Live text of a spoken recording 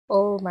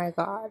Oh my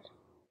god,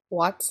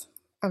 what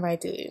am I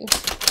doing?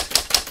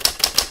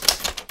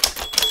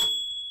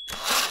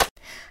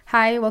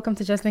 Hi, welcome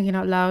to Just Thinking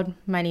Out Loud.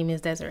 My name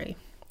is Desiree.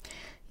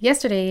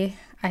 Yesterday,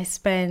 I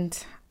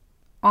spent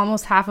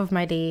almost half of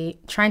my day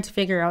trying to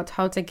figure out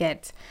how to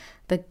get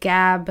the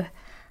Gab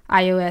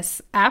iOS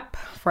app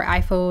for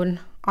iPhone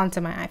onto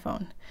my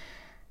iPhone.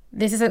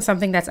 This isn't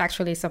something that's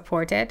actually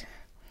supported,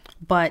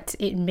 but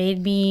it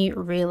made me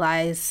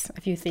realize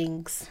a few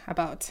things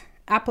about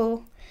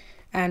Apple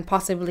and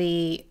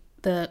possibly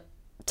the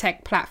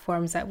tech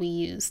platforms that we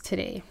use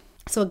today.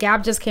 So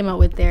Gab just came out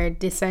with their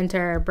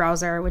Dissenter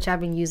browser, which I've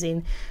been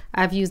using.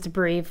 I've used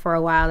Brave for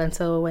a while, and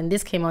so when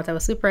this came out, I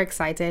was super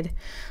excited.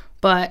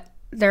 But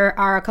there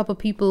are a couple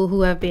people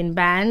who have been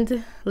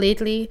banned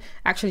lately.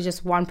 Actually,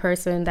 just one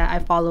person that I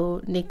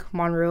follow, Nick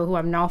Monroe, who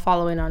I'm now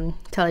following on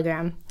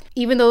Telegram.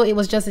 Even though it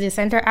was just a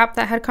Dissenter app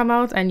that had come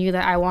out, I knew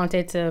that I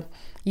wanted to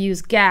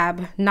use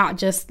Gab, not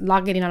just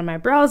logging in on my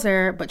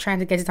browser, but trying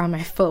to get it on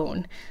my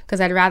phone,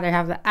 because I'd rather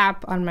have the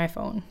app on my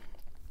phone.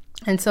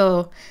 And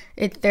so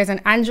there's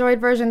an Android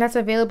version that's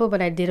available,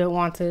 but I didn't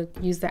want to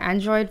use the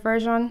Android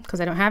version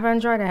because I don't have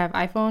Android, I have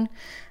iPhone.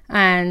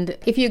 And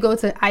if you go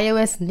to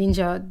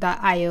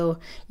iosninja.io,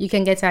 you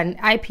can get an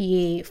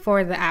IPA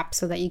for the app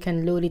so that you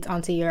can load it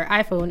onto your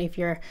iPhone if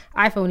your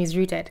iPhone is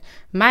rooted.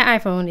 My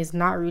iPhone is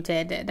not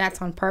rooted.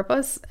 That's on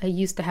purpose. I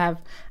used to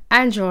have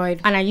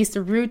Android and I used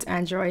to root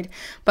Android,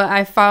 but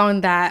I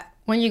found that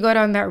when you go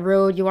down that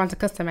road, you want to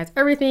customize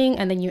everything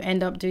and then you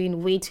end up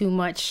doing way too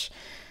much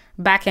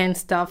back-end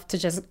stuff to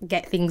just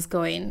get things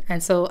going.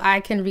 And so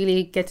I can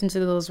really get into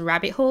those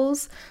rabbit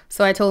holes.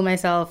 So I told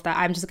myself that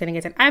I'm just going to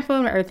get an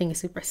iPhone where everything is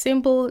super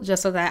simple,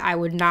 just so that I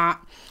would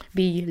not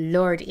be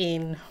lured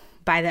in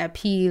by the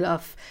appeal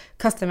of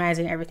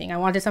customizing everything. I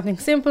wanted something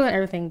simple and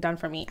everything done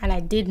for me. And I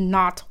did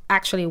not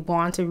actually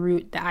want to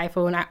root the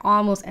iPhone. I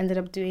almost ended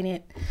up doing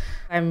it.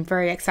 I'm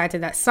very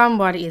excited that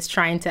somebody is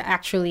trying to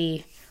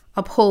actually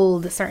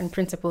uphold certain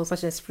principles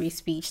such as free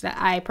speech that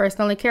I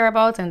personally care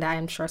about and that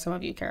I'm sure some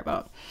of you care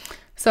about.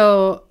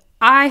 So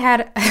I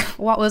had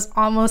what was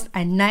almost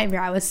a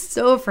nightmare. I was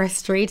so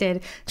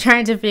frustrated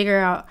trying to figure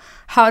out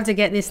how to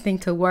get this thing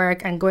to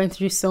work and going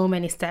through so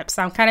many steps.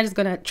 So I'm kind of just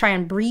going to try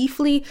and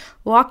briefly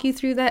walk you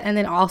through that and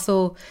then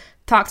also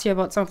talk to you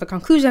about some of the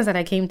conclusions that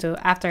I came to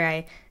after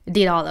I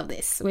did all of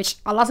this, which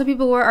a lot of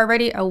people were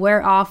already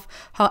aware of,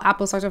 how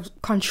Apple sort of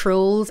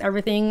controls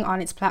everything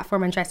on its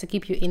platform and tries to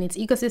keep you in its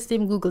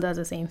ecosystem. Google does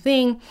the same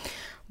thing,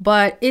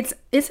 but it's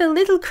a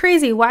little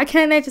crazy. Why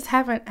can't I just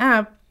have an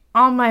app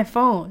on my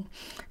phone?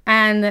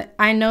 And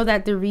I know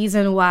that the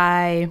reason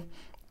why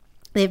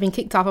they've been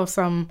kicked off of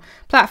some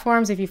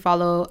platforms, if you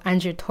follow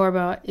Andrew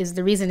Torba,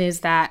 the reason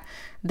is that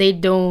they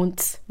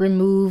don't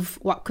remove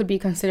what could be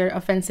considered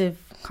offensive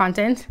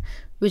content,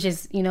 which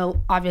is,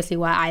 obviously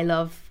why I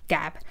love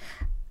Gab.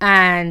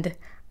 And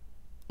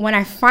when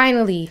I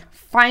finally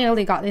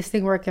got this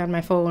thing working on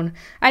my phone,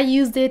 I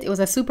used it. It was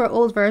a super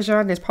old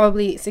version. There's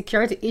probably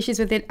security issues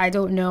with it. I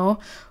don't know.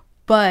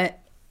 But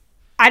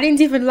I didn't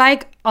even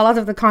like a lot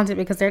of the content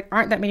because there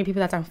aren't that many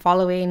people that I'm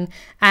following.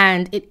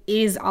 And it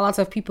is a lot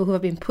of people who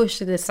have been pushed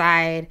to the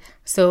side.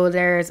 So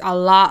there's a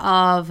lot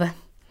of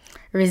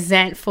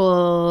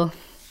resentful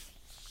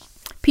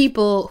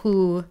people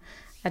who,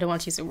 I don't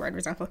want to use the word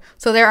resentful.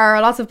 So there are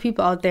lots of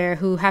people out there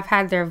who have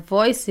had their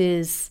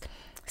voices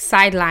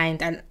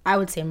sidelined and I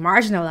would say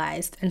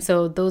marginalized. And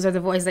so those are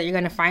the voices that you're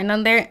going to find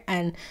on there.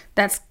 And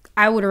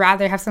I would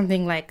rather have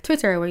something like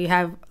Twitter where you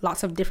have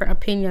lots of different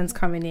opinions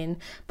coming in,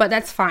 but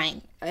that's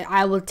fine.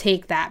 I will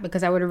take that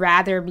because I would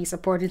rather be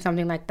supporting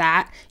something like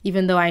that,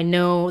 even though I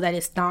know that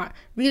it's not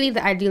really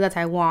the ideal that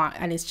I want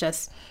and it's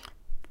just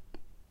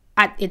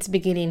at its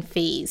beginning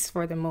phase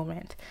for the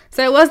moment.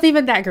 So it wasn't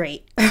even that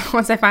great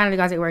once I finally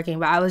got it working,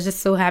 but I was just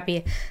so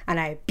happy and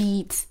I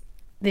beat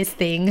this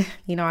thing.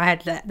 I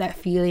had that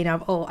feeling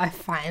of, oh, I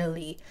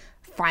finally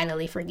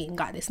freaking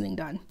got this thing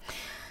done.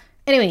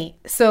 Anyway,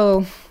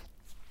 so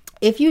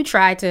if you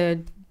try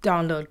to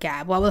download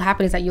Gab, what will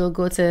happen is that you'll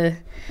go to,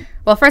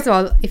 well, first of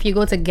all, if you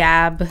go to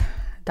gab.ai,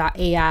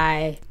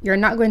 you're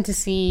not going to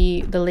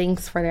see the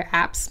links for their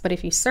apps, but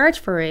if you search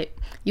for it,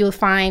 you'll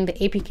find the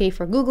APK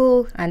for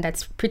Google, and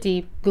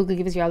Google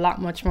gives you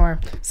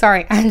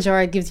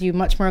Android gives you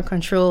much more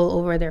control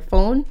over their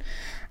phone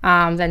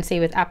than say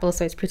with Apple,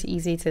 so it's pretty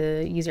easy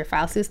to use your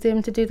file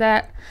system to do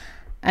that.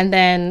 And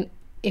then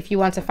if you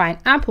want to find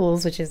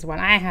apples, which is the one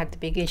I had the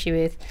big issue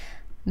with,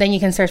 then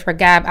you can search for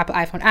Gab Apple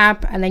iPhone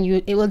app, and then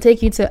it will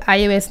take you to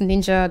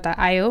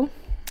iosninja.io.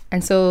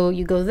 And so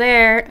you go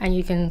there and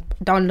you can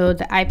download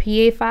the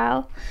IPA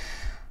file.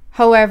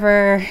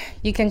 However,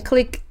 you can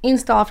click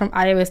install from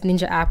iOS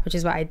Ninja app, which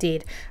is what I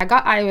did. I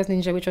got iOS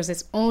Ninja, which was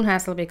its own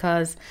hassle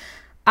because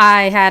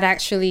I had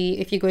actually,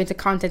 if you go into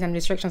content and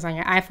restrictions on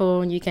your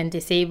iPhone, you can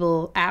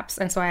disable apps.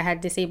 And so I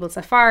had disabled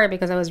Safari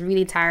because I was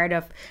really tired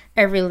of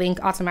every link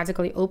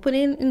automatically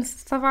opening in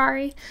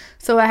Safari.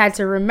 So I had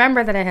to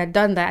remember that I had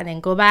done that and then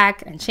go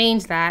back and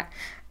change that.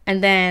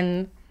 And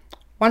then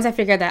once I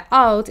figured that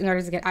out, in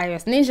order to get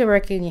iOS Ninja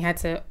working, you had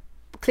to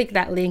click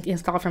that link,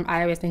 install from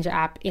iOS Ninja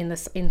app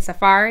in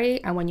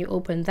Safari, and when you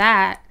open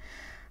that,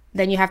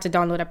 then you have to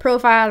download a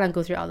profile and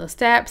go through all those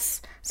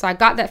steps. So I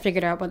got that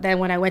figured out, but then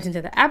when I went into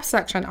the app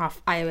section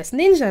of iOS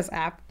Ninja's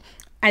app,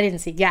 I didn't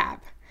see Gab.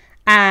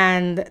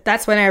 And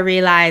that's when I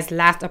realized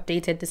last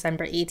updated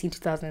December 18,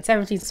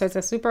 2017. So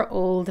it's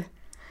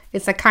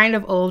it's a kind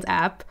of old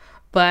app,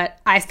 but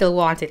I still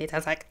wanted it. I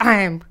was like,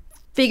 I'm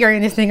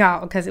figuring this thing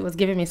out because it was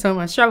giving me so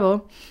much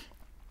trouble.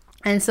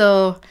 And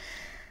so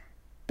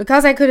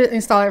because I couldn't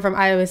install it from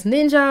iOS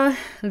Ninja,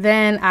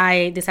 then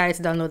I decided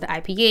to download the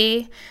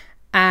IPA.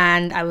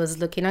 And I was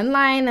looking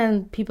online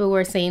and people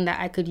were saying that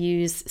I could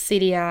use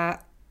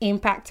Cydia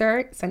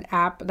Impactor. It's an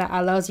app that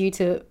allows you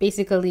to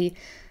basically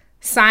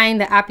sign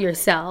the app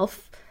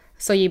yourself.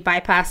 So you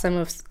bypass some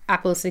of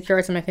Apple's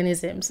security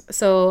mechanisms.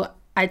 So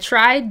I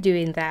tried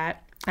doing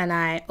that and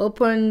I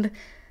opened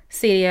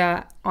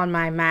Cydia on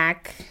my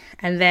Mac.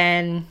 And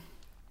then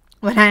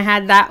when I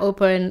had that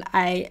open,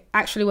 I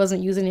actually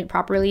wasn't using it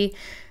properly.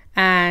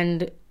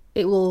 And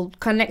it will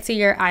connect to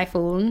your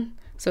iPhone.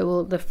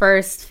 So the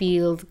first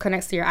field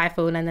connects to your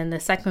iPhone, and then the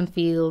second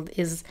field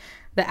is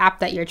the app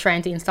that you're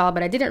trying to install.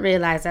 But I didn't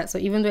realize that. So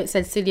even though it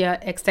said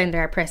Cydia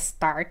Extender, I pressed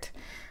start.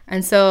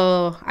 And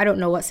so I don't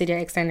know what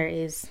Cydia Extender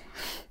is.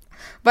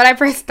 But I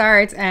pressed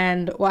start,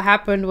 and what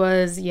happened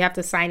was you have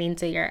to sign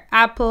into your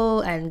Apple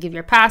and give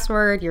your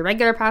password. Your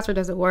regular password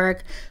doesn't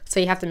work.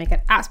 So you have to make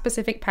an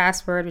app-specific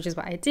password, which is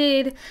what I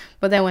did.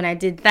 But then when I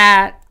did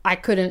that, I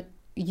couldn't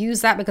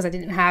use that because I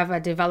didn't have a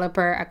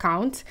developer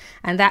account.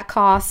 And that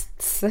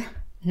costs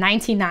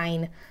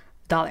 $99.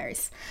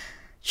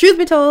 Truth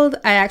be told,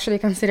 I actually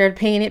considered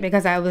paying it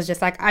because I was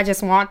just like, I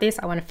just want this.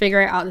 I want to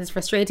figure it out. It's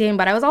frustrating,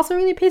 but I was also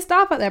really pissed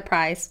off at that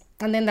price.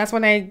 And then that's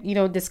when I,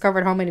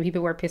 discovered how many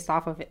people were pissed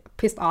off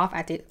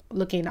at it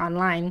looking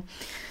online.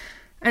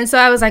 And so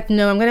I was like,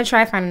 no, I'm going to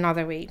try find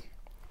another way.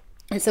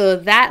 And so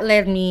that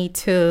led me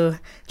to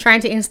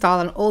trying to install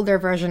an older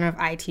version of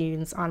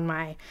iTunes on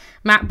my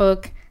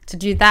MacBook. To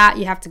do that,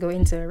 you have to go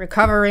into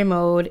recovery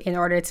mode in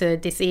order to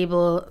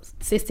disable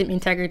system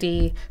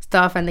integrity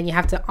stuff. And then you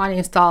have to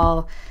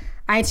uninstall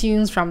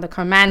iTunes from the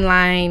command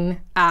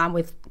line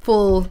with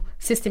full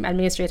system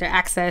administrator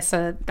access.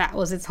 So that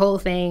was its whole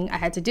thing I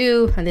had to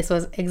do. And this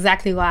was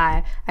exactly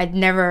why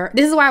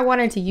this is why I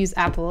wanted to use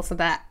Apple, so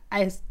that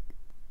I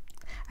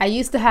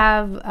used to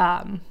have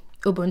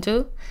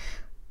Ubuntu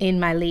in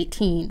my late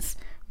teens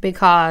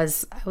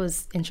because I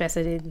was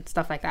interested in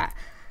stuff like that.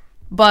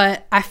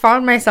 But I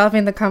found myself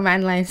in the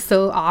command line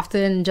so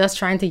often just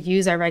trying to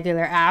use a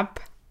regular app.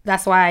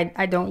 That's why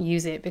I don't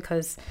use it,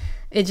 because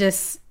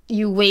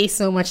you waste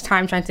so much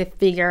time trying to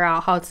figure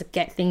out how to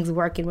get things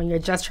working when you're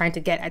just trying to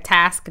get a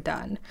task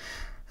done.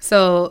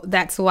 So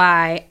that's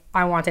why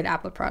I wanted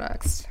Apple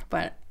products.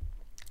 But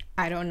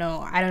I don't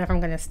know. I don't know if I'm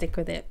going to stick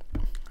with it.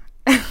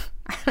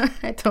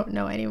 I don't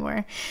know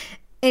anymore.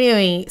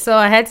 Anyway, so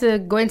I had to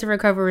go into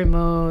recovery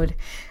mode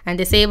and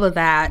disable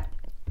that,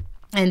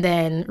 and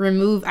then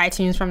remove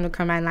iTunes from the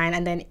command line,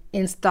 and then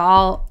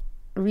reinstall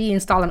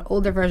an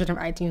older version of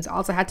iTunes. I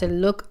also had to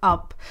look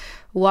up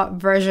what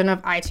version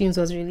of iTunes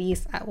was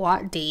released at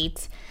what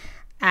date.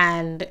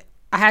 And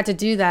I had to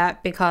do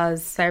that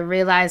because I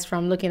realized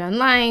from looking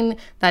online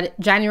that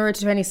January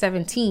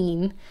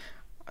 2017,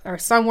 or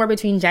somewhere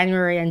between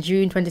January and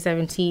June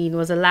 2017,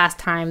 was the last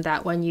time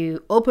that when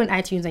you open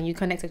iTunes and you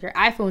connected your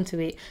iPhone to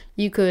it,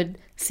 you could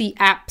see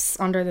apps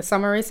under the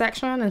summary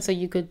section. And so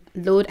you could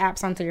load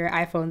apps onto your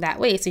iPhone that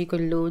way. So you could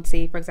load,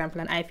 say, for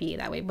example, an IPA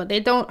that way. But they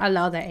don't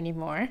allow that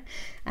anymore.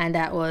 And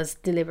that was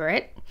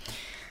deliberate.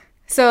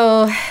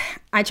 So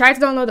I tried to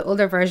download the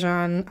older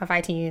version of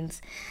iTunes.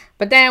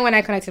 But then when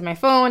I connected my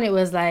phone, it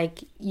was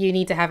like, you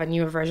need to have a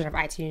newer version of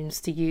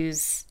iTunes to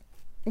use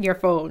your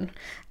phone.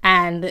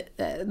 And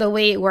the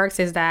way it works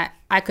is that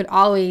I could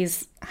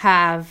always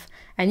have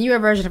a newer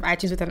version of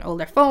iTunes with an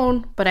older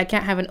phone, but I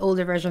can't have an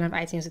older version of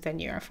iTunes with a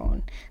newer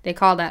phone. They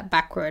call that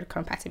backward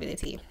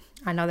compatibility.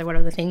 Another one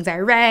of the things I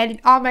read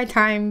all my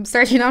time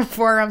searching on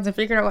forums and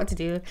figuring out what to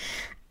do.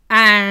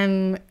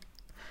 And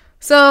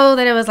so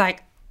then it was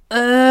like,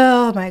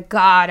 oh my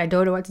God, I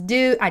don't know what to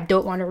do. I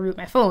don't want to root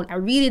my phone. I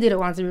really didn't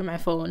want to root my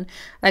phone.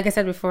 Like I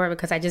said before,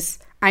 because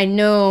I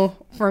know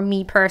for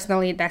me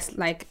personally, that's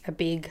like a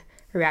big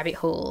rabbit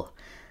hole,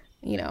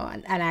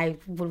 and I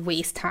would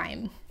waste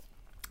time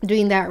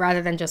doing that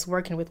rather than just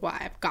working with what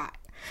I've got.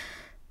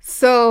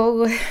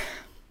 So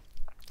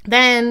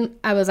then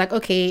I was like,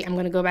 okay, I'm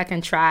going to go back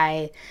and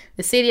try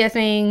the Cydia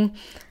thing.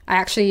 I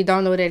actually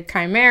downloaded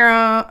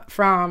Chimera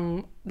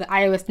from the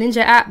iOS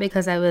Ninja app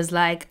because I was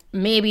like,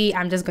 maybe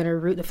I'm just going to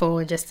root the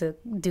phone just to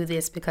do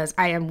this because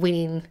I am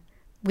winning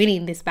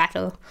this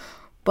battle.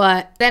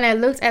 But then I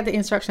looked at the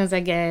instructions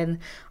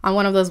again on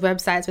one of those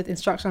websites with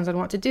instructions on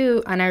what to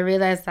do, and I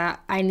realized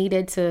that I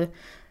needed to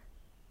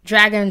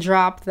drag and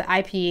drop the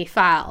IPA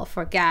file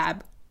for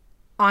Gab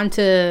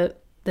onto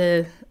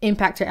the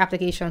Impactor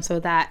application so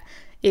that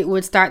it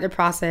would start the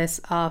process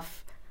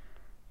of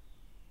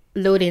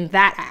loading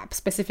that app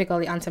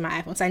specifically onto my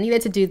iPhone. So I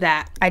needed to do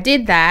that. I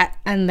did that,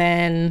 and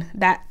then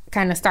that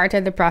kind of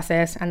started the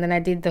process, and then I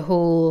did the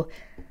whole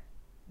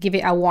give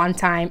it a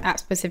one-time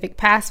app-specific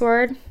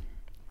password,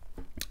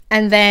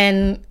 and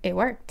then it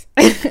worked.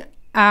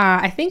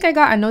 I think I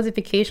got a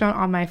notification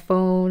on my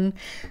phone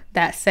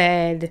that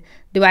said,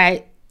 do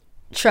I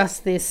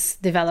trust this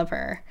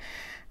developer,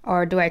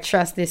 or do I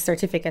trust this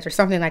certificate, or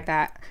something like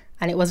that?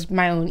 And it was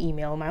my own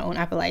email, my own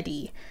Apple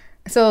ID.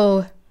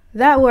 So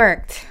that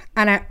worked,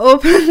 and I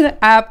opened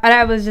the app, and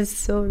I was just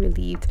so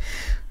relieved,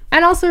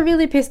 and also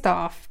really pissed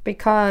off,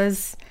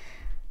 because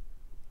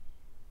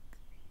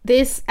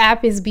this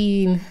app is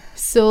being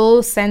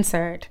so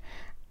censored,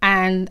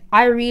 and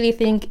I really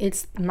think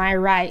it's my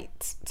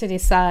right to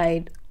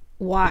decide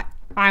what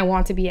I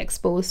want to be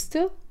exposed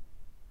to.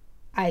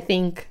 I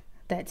think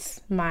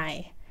that's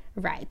my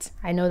right.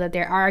 I know that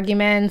there are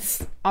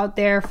arguments out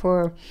there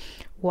for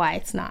why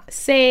it's not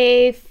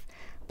safe,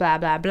 blah,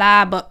 blah,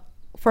 blah. But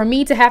for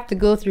me to have to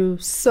go through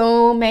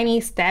so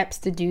many steps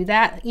to do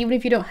that, even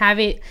if you don't have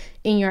it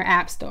in your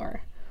app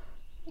store,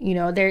 you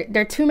know, there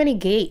are too many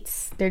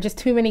gates. There are just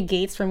too many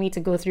gates for me to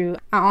go through.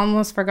 I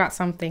almost forgot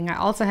something. I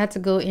also had to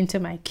go into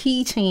my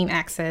keychain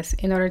access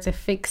in order to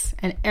fix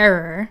an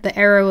error. The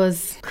error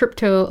was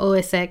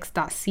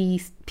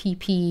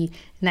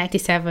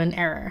cryptoosx.cpp97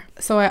 error.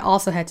 So I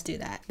also had to do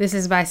that. This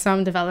is by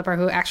some developer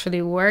who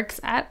actually works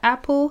at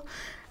Apple.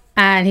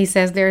 And he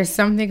says there is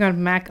something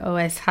on Mac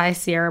OS High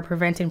Sierra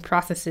preventing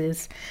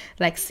processes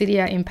like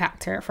Cydia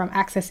Impactor from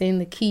accessing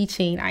the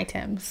keychain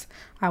items.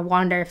 I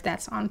wonder if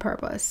that's on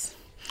purpose.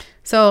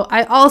 So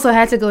I also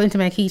had to go into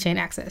my keychain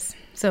access.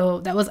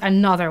 So that was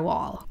another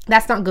wall.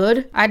 That's not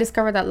good. I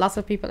discovered that lots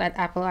of people at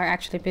Apple are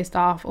actually pissed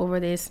off over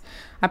this.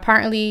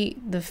 Apparently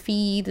the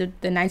fee, the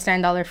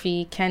 $99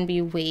 fee, can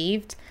be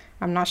waived.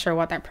 I'm not sure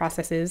what that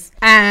process is.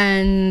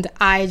 And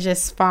I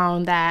just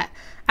found that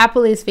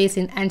Apple is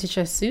facing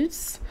antitrust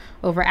suits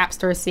over App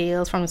Store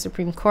sales from the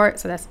Supreme Court.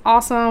 So that's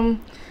awesome.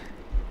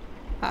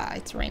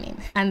 It's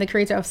raining. And the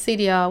creator of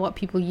Cydia, what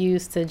people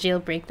use to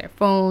jailbreak their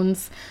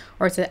phones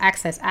or to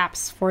access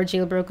apps for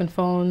jailbroken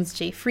phones,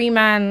 Jay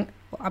Freeman,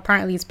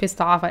 apparently is pissed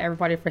off at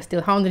everybody for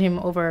still hounding him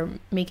over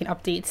making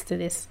updates to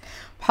this.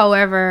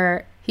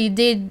 However, he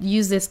did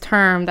use this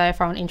term that I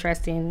found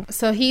interesting.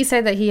 So he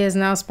said that he has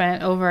now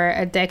spent over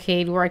a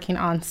decade working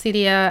on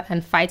Cydia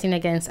and fighting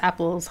against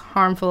Apple's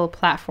harmful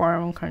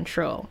platform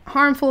control.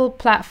 Harmful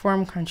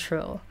platform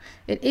control.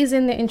 It is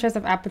in the interest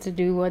of Apple to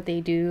do what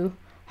they do.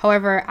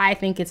 However, I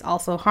think it's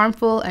also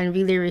harmful and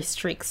really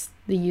restricts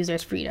the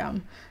user's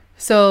freedom.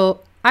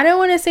 So I don't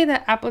want to say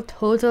that Apple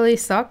totally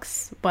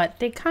sucks, but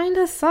they kind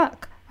of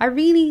suck. I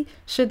really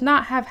should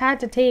not have had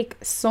to take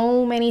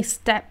so many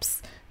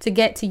steps to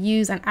get to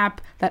use an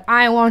app that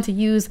I want to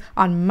use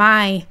on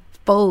my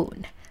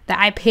phone, that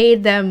I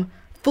paid them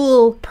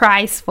full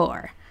price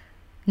for.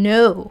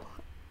 No.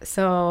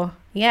 So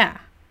yeah,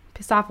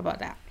 pissed off about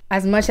that.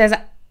 As much as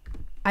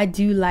I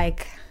do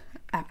like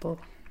Apple,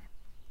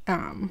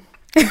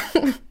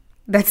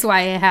 that's why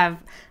I have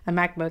a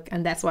MacBook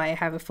and that's why I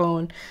have a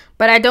phone,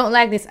 but I don't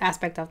like this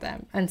aspect of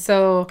them. And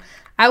so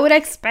I would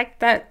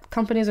expect that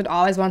companies would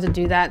always want to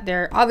do that.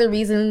 There are other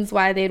reasons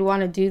why they'd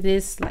want to do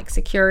this, like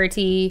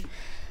security,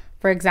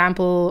 for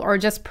example, or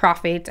just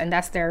profit, and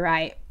that's their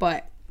right.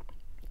 But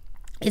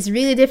it's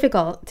really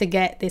difficult to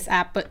get this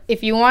app. But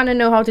if you want to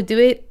know how to do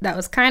it, that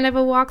was kind of a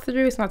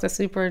walkthrough. It's not a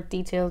super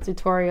detailed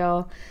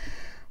tutorial,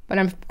 but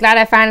I'm glad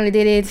I finally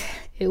did it.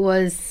 It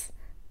was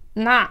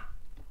not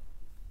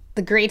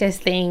the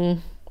greatest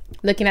thing.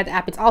 Looking at the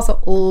app, it's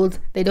also old.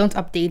 They don't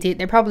update it.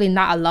 They're probably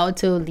not allowed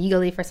to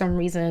legally for some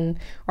reason,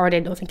 or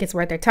they don't think it's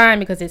worth their time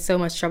because it's so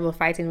much trouble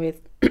fighting with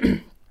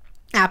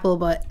Apple.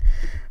 But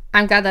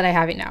I'm glad that I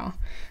have it now.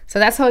 So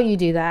that's how you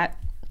do that.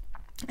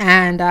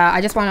 And I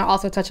just want to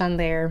also touch on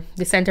their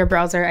Dissenter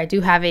browser. I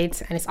do have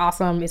it and it's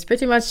awesome. It's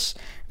pretty much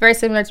very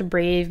similar to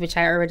Brave, which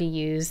I already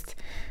used.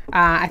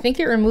 I think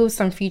it removes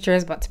some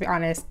features, but to be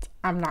honest,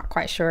 I'm not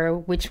quite sure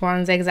which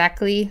ones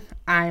exactly.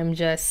 I'm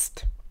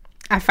just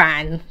a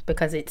fan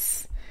because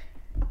it's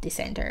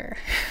Dissenter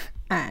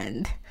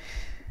and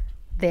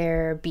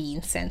they're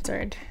being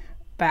censored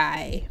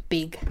by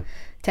big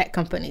tech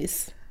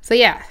companies. So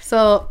yeah,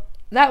 so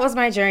that was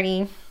my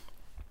journey.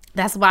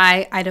 That's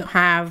why I don't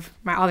have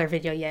my other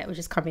video yet, which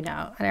is coming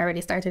out and I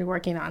already started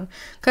working on,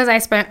 because I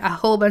spent a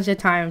whole bunch of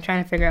time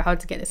trying to figure out how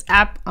to get this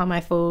app on my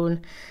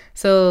phone.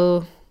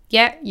 So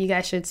yeah, you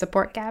guys should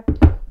support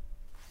Gab.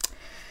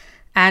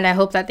 And I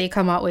hope that they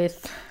come out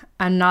with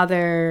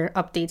another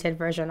updated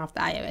version of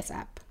the iOS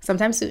app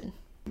sometime soon.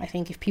 I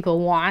think if people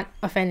want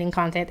offending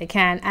content, they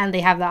can, and they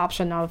have the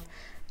option of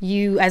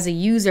you as a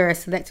user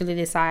selectively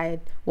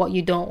decide what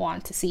you don't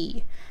want to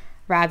see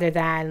rather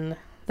than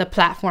the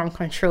platform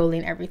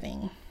controlling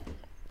everything.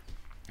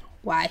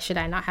 Why should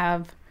I not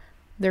have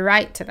the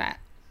right to that?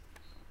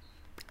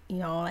 You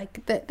know,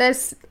 like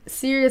that's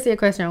seriously a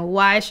question.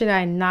 Why should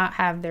I not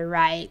have the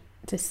right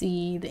to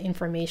see the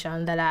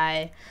information that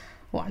I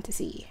want to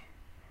see?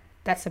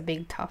 That's a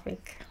big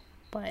topic,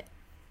 but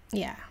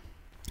yeah.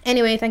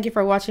 Anyway, thank you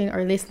for watching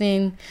or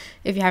listening.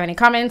 If you have any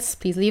comments,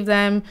 please leave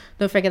them.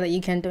 Don't forget that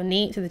you can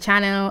donate to the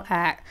channel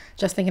at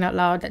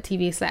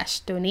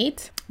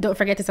justthinkingoutloud.tv/donate. Don't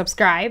forget to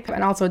subscribe,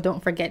 and also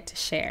don't forget to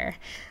share.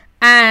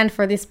 And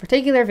for this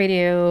particular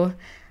video,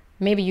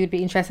 maybe you'd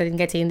be interested in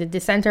getting the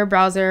Dissenter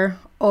browser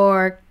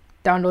or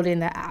downloading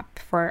the app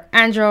for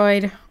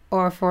Android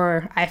or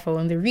for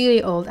iPhone, the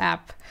really old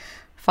app,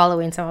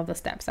 following some of the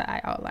steps that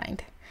I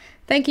outlined.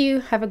 Thank you.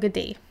 Have a good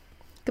day.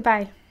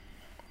 Goodbye.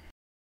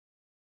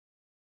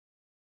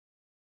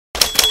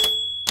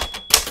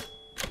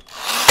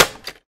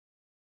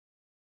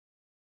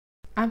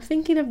 I'm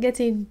thinking of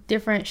getting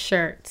different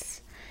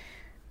shirts.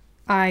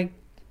 I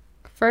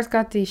first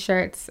got these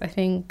shirts, I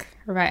think,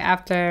 right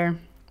after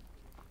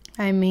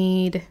I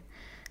made,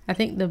 I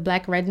think, the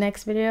Black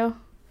Rednecks video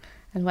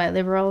and White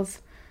Liberals.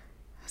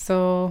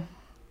 So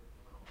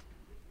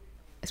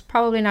it's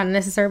probably not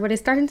necessary, but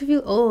it's starting to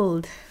feel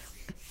old.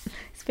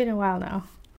 It's been a while now.